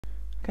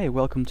Okay,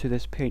 welcome to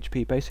this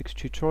PHP Basics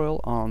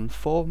tutorial on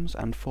forms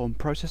and form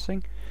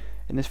processing.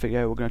 In this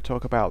video we're going to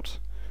talk about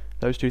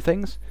those two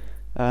things.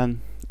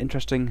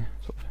 Interesting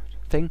sort of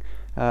thing.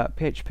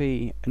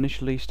 PHP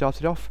initially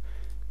started off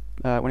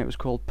when it was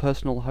called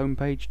Personal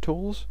Homepage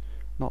Tools,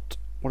 not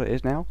what it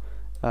is now.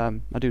 I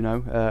do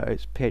know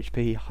it's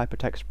PHP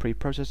Hypertext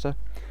Preprocessor.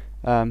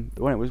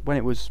 When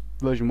it was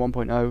version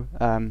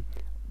 1.0,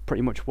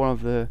 pretty much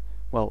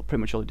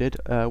all it did,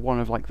 one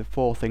of like the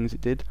four things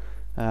it did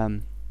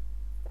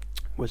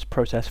was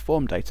process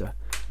form data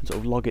and sort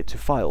of log it to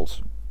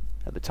files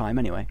at the time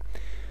anyway.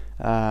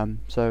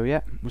 So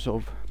yeah, we're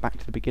sort of back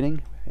to the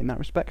beginning in that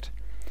respect.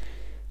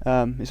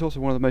 It's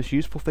also one of the most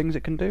useful things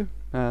it can do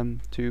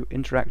to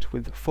interact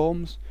with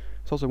forms.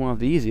 It's also one of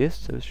the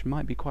easiest, so this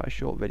might be quite a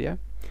short video.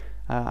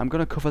 I'm going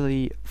to cover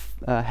the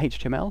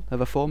HTML of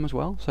a form as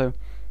well, so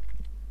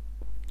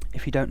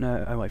if you don't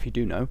know, well, if you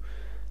do know,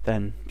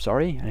 then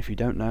sorry, and if you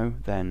don't know,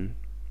 then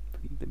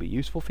it'll be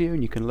useful for you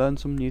and you can learn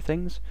some new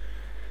things.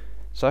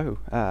 So,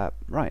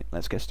 right,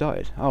 let's get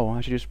started. Oh,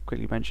 I should just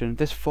quickly mention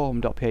this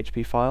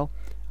form.php file.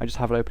 I just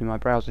have it open in my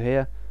browser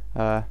here.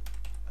 At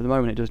the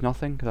moment it does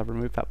nothing because I've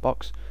removed that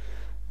box.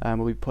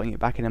 We'll be putting it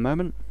back in a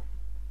moment.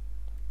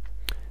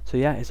 So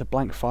yeah, it's a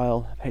blank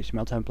file,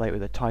 HTML template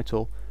with a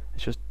title.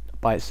 It's just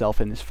by itself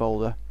in this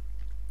folder.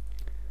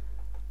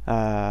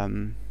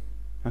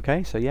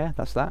 Okay, so yeah,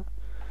 that's that.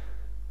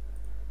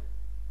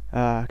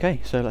 Okay,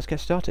 so let's get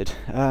started.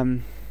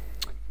 The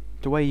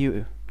way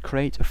you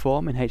create a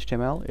form in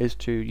HTML is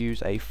to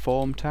use a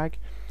form tag.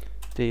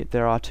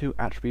 There are two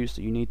attributes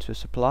that you need to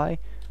supply.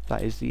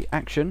 That is the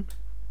action,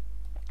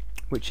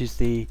 which is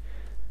the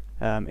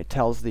it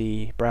tells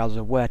the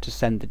browser where to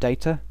send the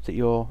data that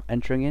you're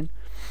entering in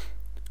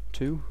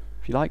to,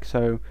 if you like.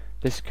 So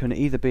this can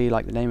either be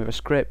like the name of a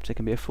script, it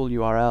can be a full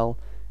URL,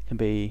 it can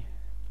be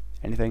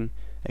anything.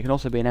 It can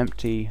also be an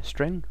empty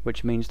string,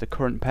 which means the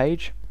current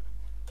page.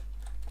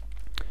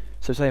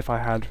 So say if I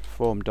had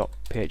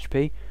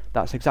form.php,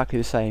 that's exactly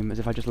the same as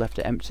if I just left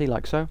it empty,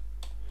 like so.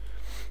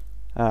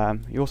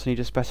 You also need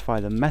to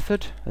specify the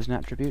method as an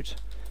attribute.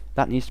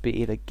 That needs to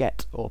be either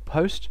get or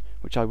post,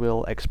 which I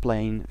will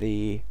explain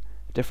the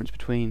difference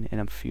between in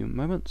a few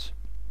moments.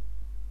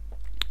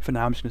 For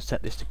now I'm just going to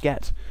set this to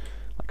get,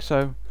 like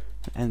so,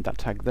 and end that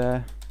tag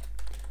there,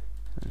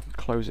 and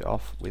close it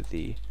off with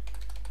the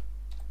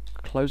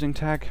closing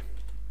tag.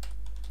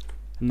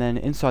 And then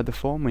inside the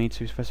form we need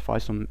to specify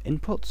some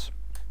inputs.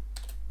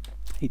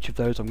 Each of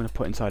those I'm going to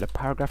put inside a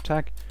paragraph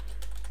tag.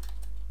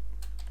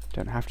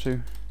 Don't have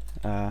to.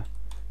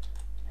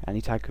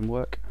 Any tag can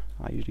work.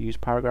 I usually use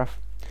paragraph.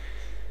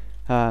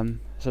 So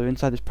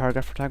inside this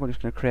paragraph tag we're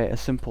just going to create a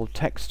simple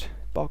text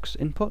box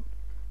input,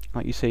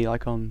 like you see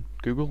like on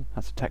Google.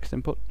 That's a text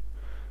input.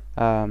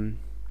 So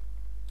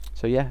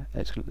yeah,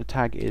 the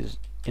tag is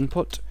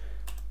input.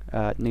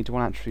 It needs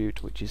one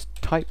attribute which is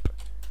type,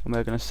 and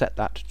we're going to set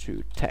that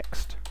to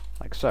text,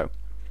 like so.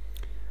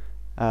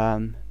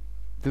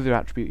 The other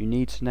attribute you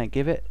need to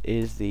give it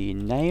is the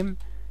name,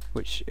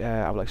 which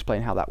I will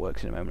explain how that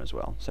works in a moment as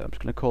well. So I'm just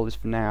going to call this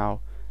for now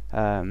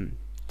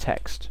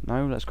text.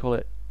 No, let's call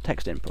it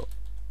text input.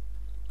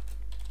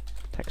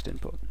 Text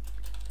input.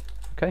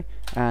 Okay,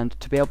 and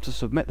to be able to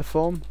submit the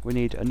form we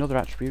need another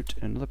attribute,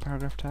 another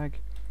paragraph tag,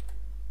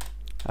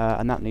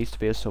 and that needs to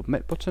be a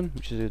submit button,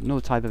 which is another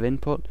type of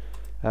input,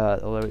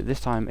 although this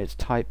time its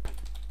type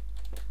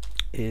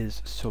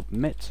is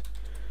submit.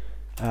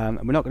 And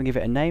we're not going to give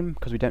it a name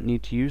because we don't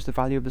need to use the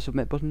value of the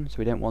submit button, so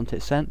we don't want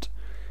it sent.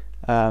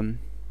 And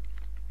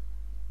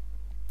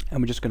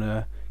we're just going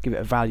to give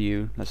it a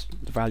value. Let's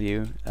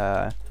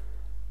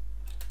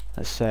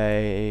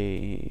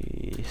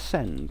say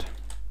send. So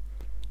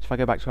if I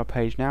go back to our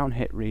page now and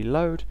hit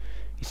reload,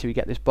 you see we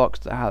get this box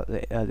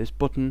that has this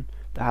button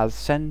that has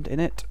send in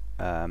it.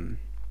 See,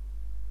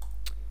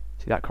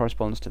 that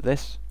corresponds to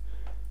this,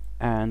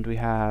 and we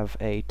have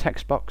a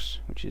text box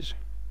which is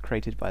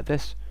created by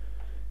this,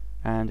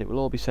 and it will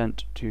all be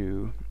sent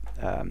to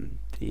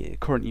the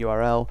current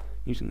URL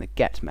using the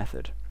get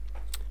method.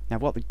 Now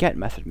what the get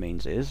method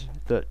means is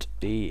that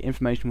the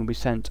information will be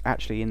sent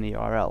actually in the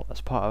URL as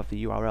part of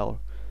the URL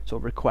sort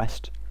of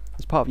request.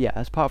 As part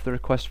of the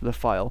request for the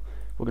file,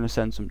 we're going to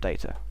send some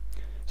data.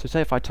 So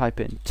say if I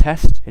type in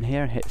test in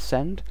here and hit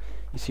send,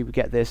 you see we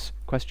get this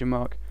question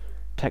mark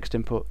text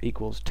input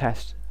equals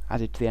test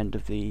added to the end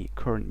of the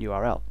current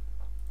URL.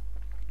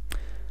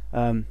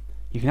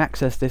 You can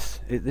access this,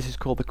 this is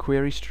called the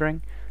query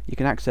string. You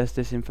can access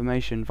this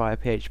information via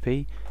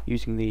PHP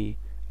using the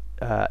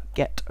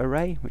get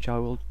array, which I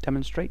will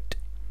demonstrate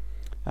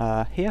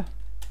here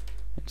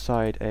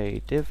inside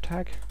a div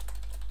tag,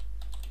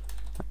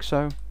 like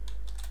so.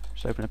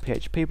 Just open a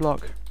PHP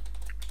block.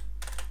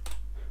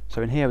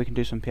 So in here we can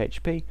do some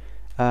PHP.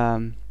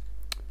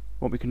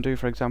 What we can do,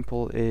 for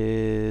example,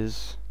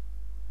 is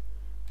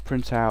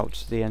print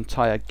out the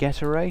entire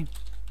get array,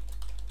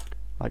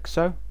 like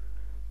so.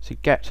 So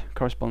get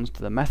corresponds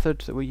to the method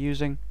that we're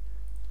using.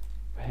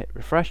 Hit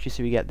refresh, you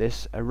see we get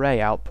this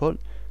array output.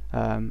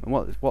 And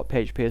what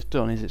PHP has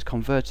done is it's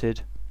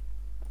converted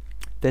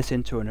this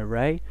into an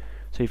array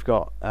So you've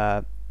got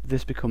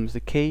this becomes the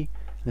key,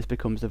 and this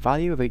becomes the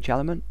value of each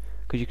element,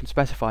 because you can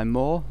specify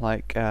more,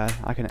 like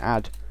I can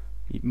add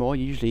more.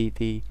 Usually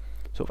the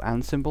sort of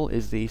and symbol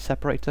is the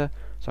separator,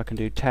 so I can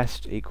do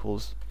test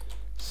equals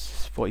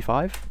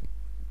 45,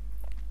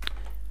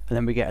 and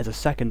then we get as a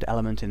second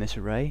element in this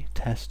array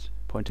test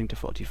pointing to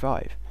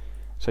 45.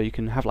 So you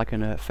can have like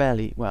a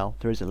fairly, well,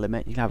 there is a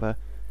limit. You can have a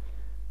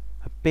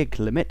big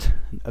limit,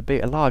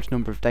 a large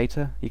number of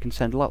data. You can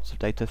send lots of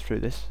data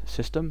through this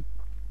system.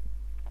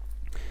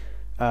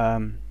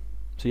 So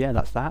yeah,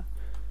 that's that.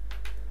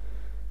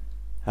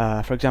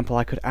 For example,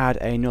 I could add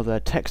another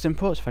text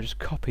input. So if I just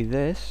copy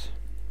this,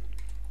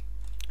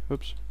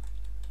 whoops,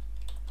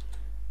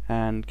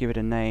 and give it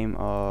a name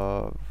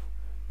of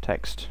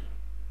text,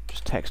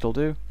 just text will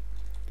do.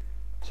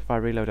 So if I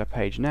reload our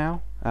page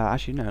now,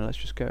 actually no, let's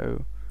just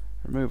go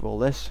remove all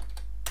this,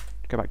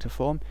 go back to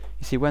form.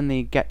 You see when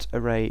the get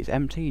array is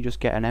empty, you just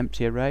get an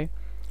empty array.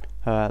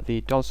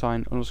 The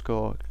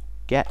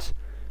 $_get,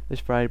 this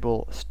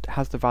variable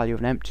has the value of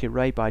an empty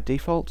array by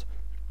default,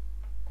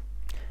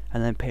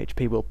 and then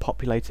PHP will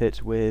populate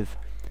it with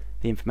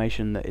the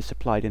information that is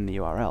supplied in the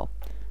URL.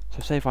 So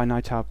say if I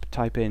now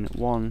type in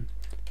 1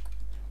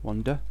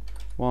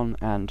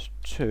 and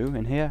 2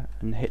 in here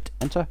and hit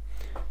enter,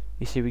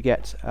 you see we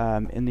get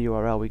in the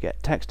URL we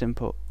get text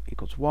input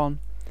equals 1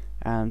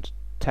 and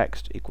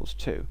text equals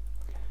 2.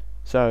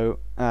 So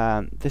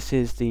this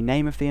is the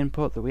name of the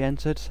input that we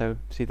entered, so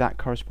see that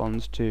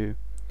corresponds to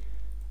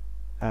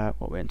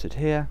what we entered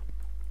here,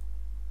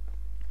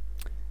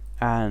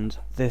 and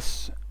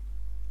this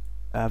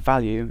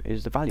value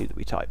is the value that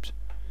we typed.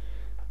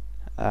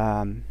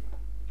 So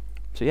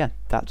yeah,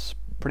 that's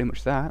pretty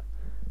much that.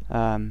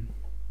 We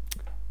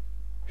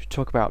should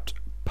talk about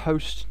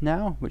post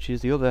now, which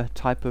is the other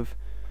type of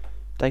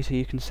data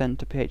you can send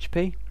to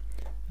PHP.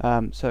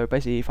 So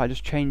basically, if I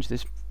just change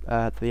this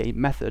the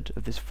method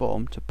of this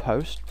form to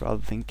post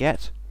rather than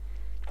get,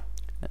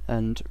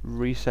 and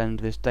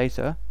resend this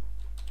data.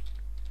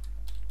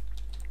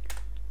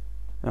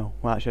 Oh,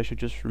 well, actually I should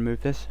just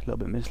remove this, a little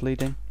bit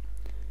misleading.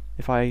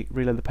 If I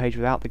reload the page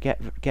without the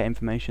get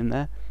information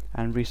there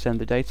and resend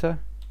the data,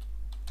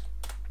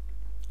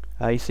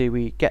 you see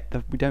we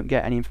don't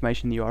get any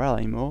information in the URL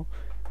anymore.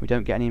 We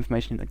don't get any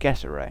information in the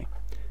get array.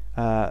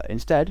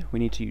 Instead, we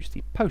need to use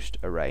the post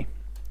array.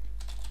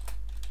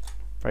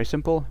 Very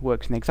simple,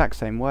 works in the exact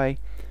same way.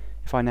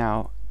 If I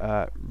now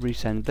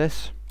resend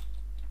this,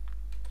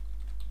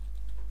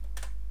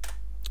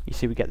 you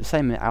see we get the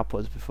same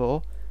output as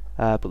before,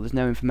 but there's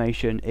no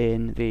information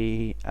in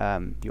the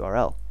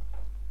URL.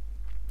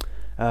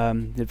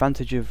 The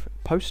advantage of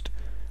post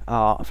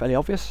are fairly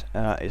obvious.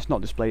 It's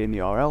not displayed in the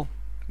URL,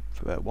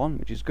 for one,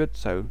 which is good.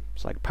 So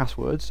it's like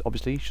passwords,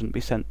 obviously, shouldn't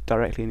be sent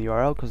directly in the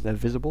URL because they're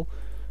visible.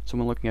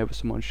 Someone looking over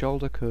someone's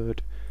shoulder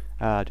could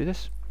do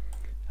this.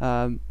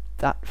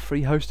 That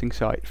free hosting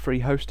site,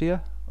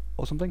 FreeHostia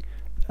or something,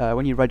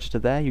 when you register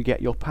there, you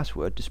get your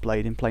password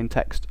displayed in plain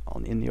text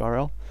in the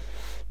URL.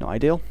 Not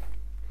ideal.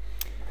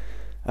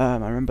 I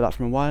remember that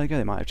from a while ago.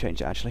 They might have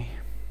changed it actually.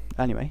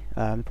 Anyway,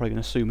 they're probably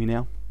going to sue me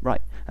now.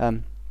 Right,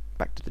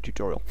 back to the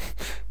tutorial.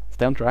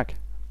 Stay on track.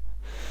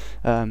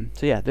 So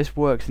yeah, this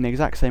works in the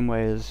exact same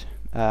way as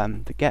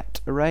the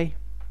get array.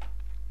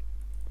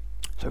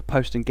 So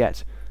post and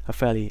get are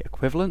fairly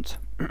equivalent.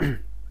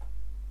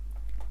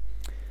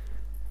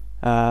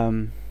 So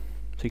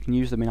you can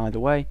use them in either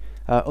way.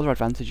 Other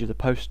advantage of the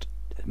post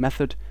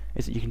method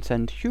is that you can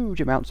send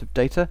huge amounts of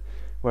data,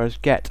 whereas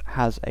get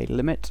has a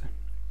limit.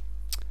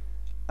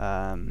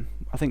 I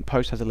think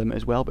post has a limit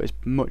as well, but it's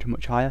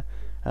much higher.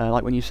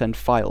 Like when you send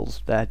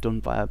files, they're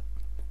done via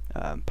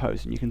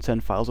post, and you can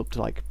send files up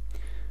to like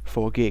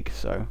 4 gig.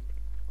 So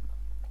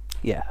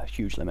yeah, a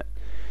huge limit.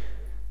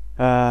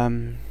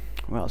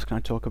 What else can I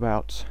talk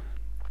about?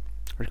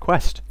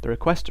 Request, the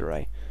request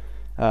array.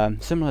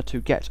 Similar to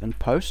get and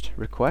post,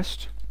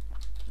 request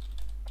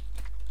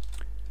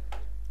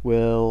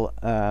will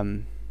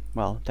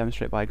well,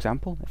 demonstrate by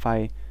example. If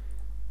I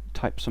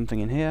type something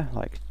in here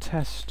like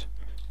test,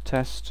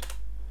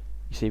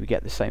 you see we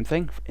get the same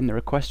thing in the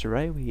request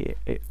array.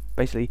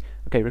 Basically,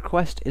 okay,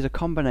 request is a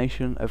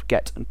combination of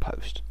get and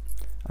post.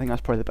 I think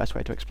that's probably the best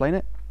way to explain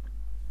it.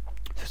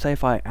 So say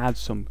if I add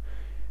some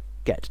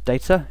get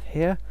data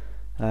here,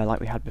 like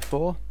we had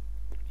before,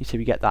 you see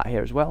we get that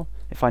here as well.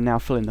 If I now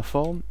fill in the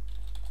form,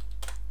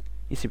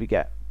 you see we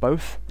get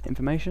both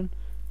information.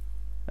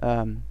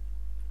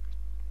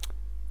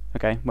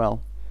 Okay,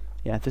 well,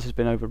 yeah, this has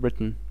been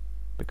overwritten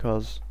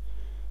because,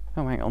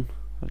 oh, hang on,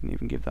 I didn't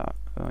even give that.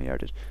 Oh yeah,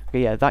 it is.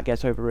 Okay, yeah, that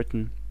gets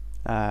overwritten.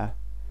 Oh,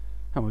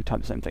 we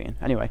typed the same thing in.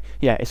 Anyway,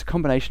 yeah, it's a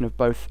combination of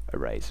both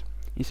arrays.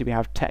 You see we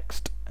have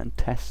text and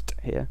test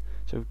here.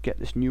 So get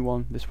this new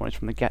one. This one is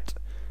from the get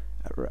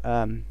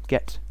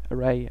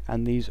array,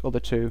 and these other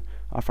two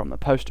are from the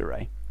post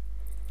array.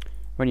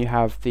 When you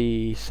have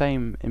the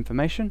same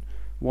information,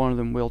 one of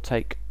them will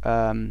take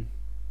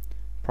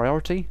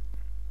priority.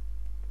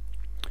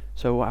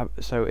 So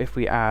if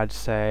we add,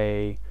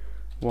 say,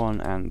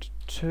 1 and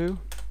 2,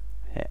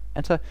 hit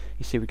enter,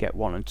 you see we get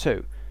 1 and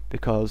 2.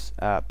 because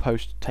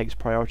post takes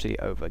priority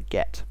over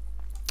get.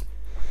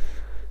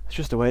 It's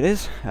just the way it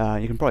is.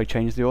 You can probably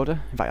change the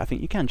order. In fact, I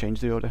think you can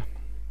change the order.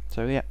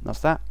 So yeah,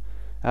 that's that.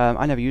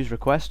 I never use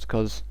request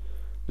because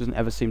there doesn't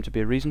ever seem to be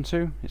a reason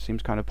to. It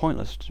seems kind of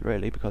pointless,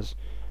 really, because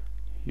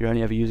you're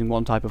only ever using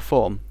one type of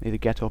form, either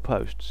get or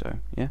post. So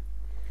yeah.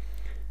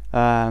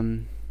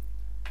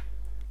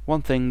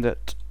 One thing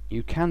that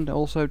you can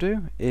also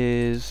do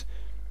is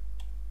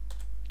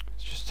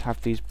just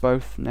have these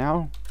both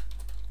now.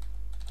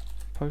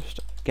 Post,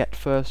 get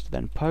first,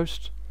 then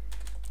post.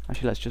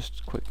 Actually, let's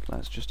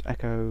just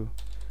echo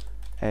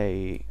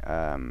a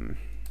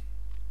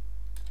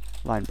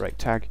line break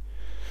tag.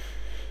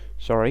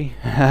 Sorry.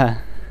 So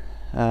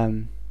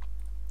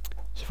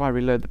if I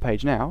reload the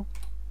page now,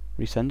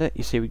 resend it,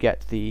 you see we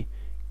get the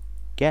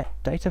get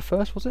data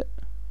first, was it?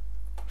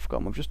 I've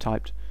forgotten what I've just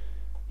typed.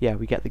 Yeah,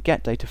 we get the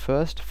get data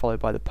first, followed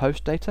by the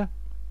post data.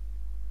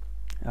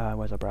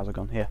 Where's our browser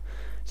gone? Here.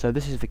 So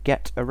this is the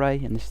get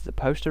array, and this is the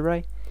post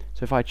array.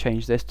 So if I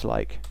change this to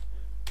like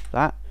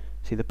that,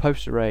 see the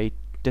post array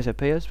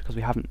disappears because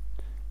we haven't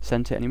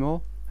sent it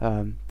anymore.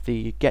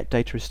 The get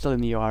data is still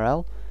in the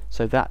URL,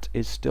 so that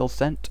is still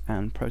sent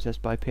and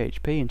processed by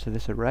PHP into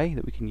this array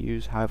that we can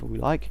use however we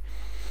like.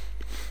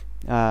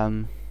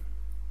 So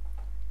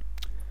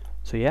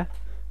yeah.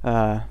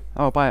 I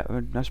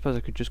suppose I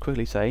could just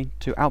quickly say,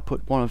 to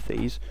output one of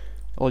these,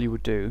 all you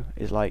would do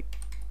is like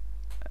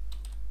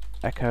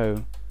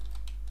echo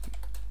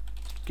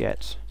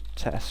get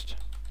test,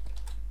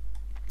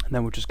 and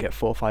then we'll just get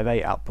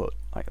 458 output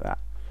like that.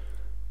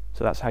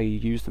 So that's how you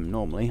use them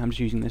normally. I'm just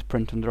using this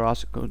print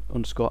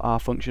underscore r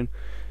function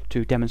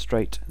to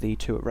demonstrate the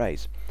two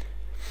arrays.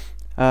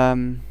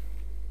 One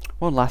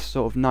last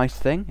sort of nice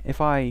thing,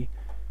 if I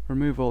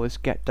remove all this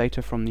get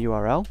data from the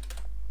URL,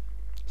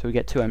 so we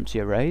get two empty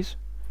arrays,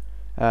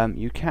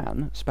 you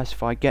can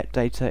specify get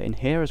data in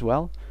here as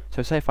well.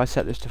 So say if I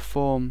set this to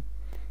form.php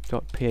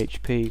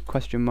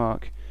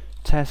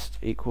test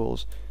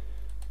equals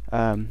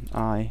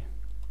I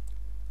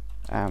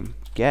am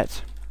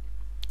get,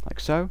 like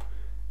so,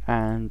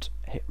 and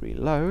hit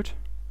reload,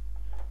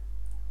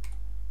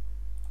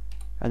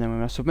 and then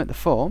when I submit the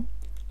form,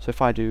 so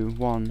if I do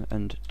 1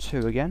 and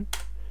 2 again,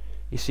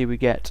 you see we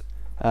get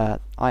I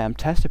am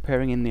test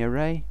appearing in the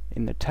array,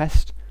 in the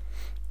test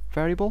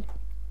variable.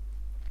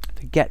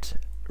 The get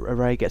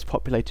array gets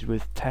populated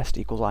with test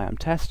equals I am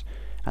test,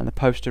 and the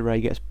post array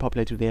gets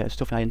populated with the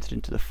stuff I entered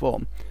into the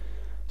form.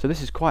 So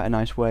this is quite a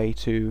nice way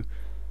to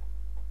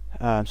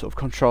sort of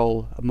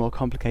control a more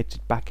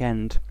complicated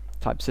back-end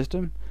type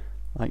system.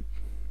 Like,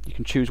 you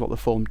can choose what the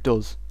form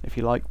does if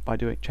you like by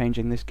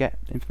changing this get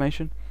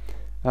information.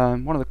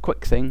 One of the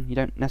quick thing, you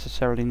don't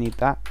necessarily need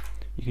that.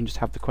 You can just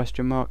have the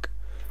question mark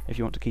if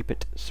you want to keep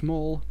it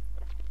small.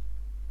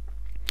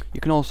 You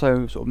can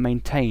also sort of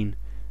maintain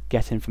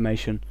get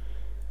information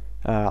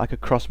like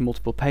across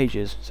multiple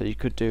pages. So you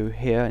could do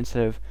here,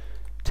 instead of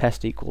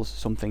test equals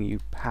something you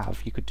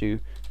have, you could do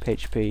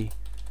PHP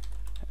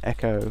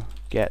echo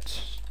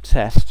get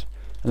test,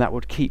 and that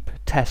would keep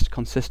test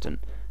consistent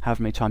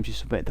however many times you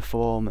submit the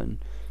form and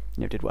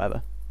did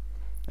whatever.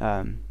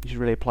 You should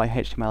really apply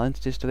HTML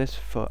entities to this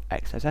for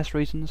XSS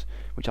reasons,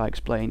 which I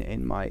explain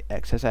in my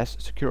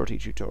XSS security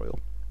tutorial.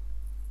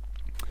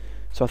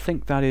 So I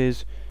think that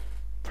is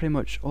pretty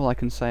much all I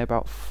can say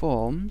about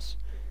forms.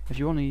 If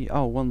you want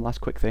to, one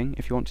last quick thing,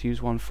 if you want to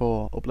use one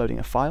for uploading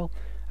a file,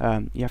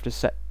 you have to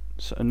set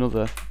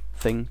another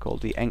thing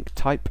called the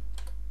enctype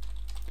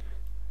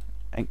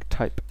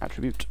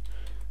attribute,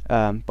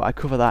 but I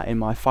cover that in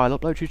my file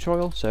upload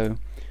tutorial, so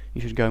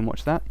you should go and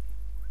watch that.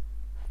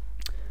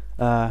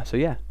 So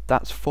yeah,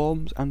 that's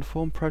forms and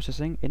form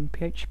processing in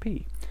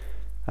PHP.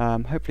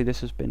 Hopefully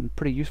this has been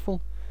pretty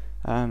useful.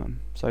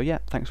 So yeah,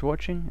 thanks for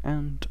watching,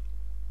 and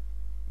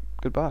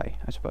goodbye,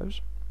 I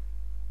suppose.